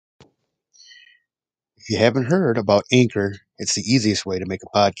you haven't heard about Anchor, it's the easiest way to make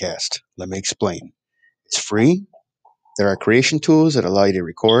a podcast. Let me explain. It's free. There are creation tools that allow you to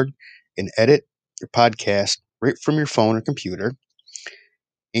record and edit your podcast right from your phone or computer.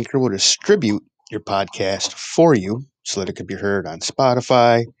 Anchor will distribute your podcast for you so that it can be heard on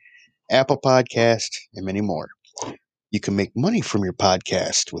Spotify, Apple Podcast, and many more. You can make money from your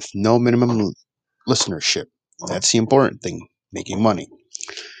podcast with no minimum listenership. That's the important thing, making money.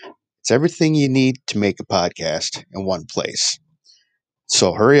 It's everything you need to make a podcast in one place.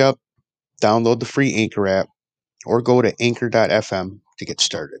 So hurry up, download the free Anchor app, or go to anchor.fm to get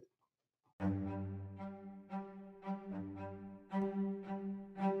started.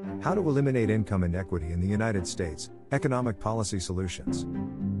 How to eliminate income inequity in the United States, economic policy solutions.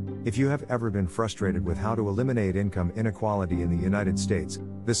 If you have ever been frustrated with how to eliminate income inequality in the United States,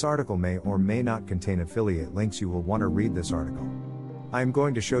 this article may or may not contain affiliate links. You will want to read this article. I am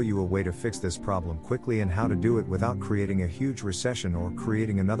going to show you a way to fix this problem quickly and how to do it without creating a huge recession or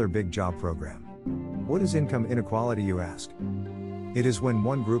creating another big job program. What is income inequality, you ask? It is when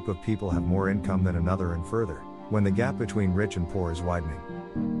one group of people have more income than another, and further, when the gap between rich and poor is widening.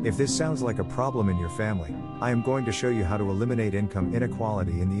 If this sounds like a problem in your family, I am going to show you how to eliminate income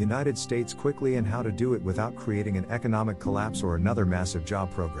inequality in the United States quickly and how to do it without creating an economic collapse or another massive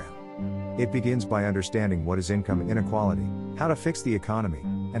job program. It begins by understanding what is income inequality, how to fix the economy,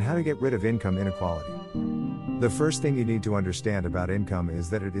 and how to get rid of income inequality. The first thing you need to understand about income is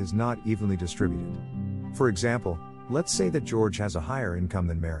that it is not evenly distributed. For example, let's say that George has a higher income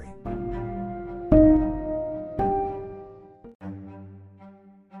than Mary.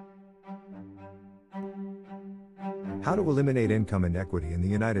 How to eliminate income inequity in the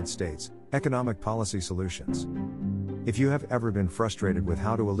United States, economic policy solutions. If you have ever been frustrated with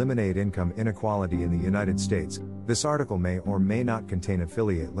how to eliminate income inequality in the United States, this article may or may not contain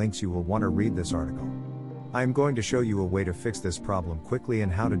affiliate links. You will want to read this article. I am going to show you a way to fix this problem quickly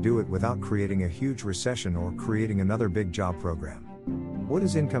and how to do it without creating a huge recession or creating another big job program. What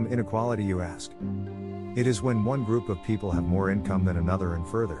is income inequality, you ask? It is when one group of people have more income than another, and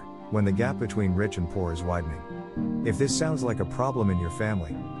further, when the gap between rich and poor is widening. If this sounds like a problem in your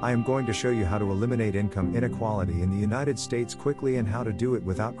family, I am going to show you how to eliminate income inequality in the United States quickly and how to do it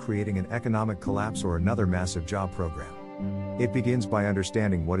without creating an economic collapse or another massive job program. It begins by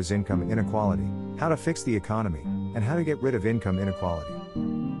understanding what is income inequality, how to fix the economy, and how to get rid of income inequality.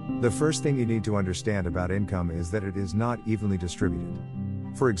 The first thing you need to understand about income is that it is not evenly distributed.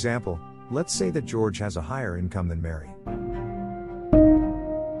 For example, let's say that George has a higher income than Mary.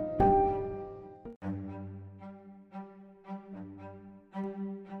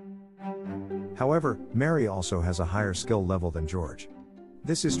 However, Mary also has a higher skill level than George.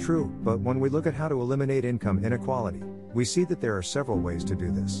 This is true, but when we look at how to eliminate income inequality, we see that there are several ways to do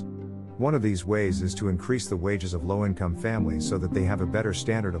this. One of these ways is to increase the wages of low-income families so that they have a better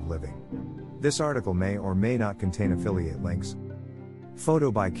standard of living. This article may or may not contain affiliate links.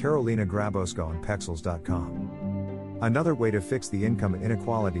 Photo by Carolina Grabowska on Pexels.com. Another way to fix the income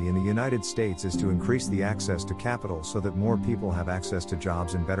inequality in the United States is to increase the access to capital so that more people have access to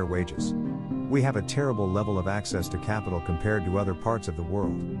jobs and better wages. We have a terrible level of access to capital compared to other parts of the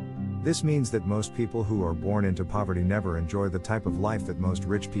world. This means that most people who are born into poverty never enjoy the type of life that most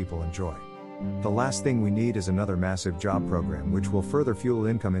rich people enjoy. The last thing we need is another massive job program which will further fuel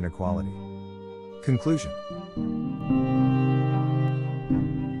income inequality. Conclusion.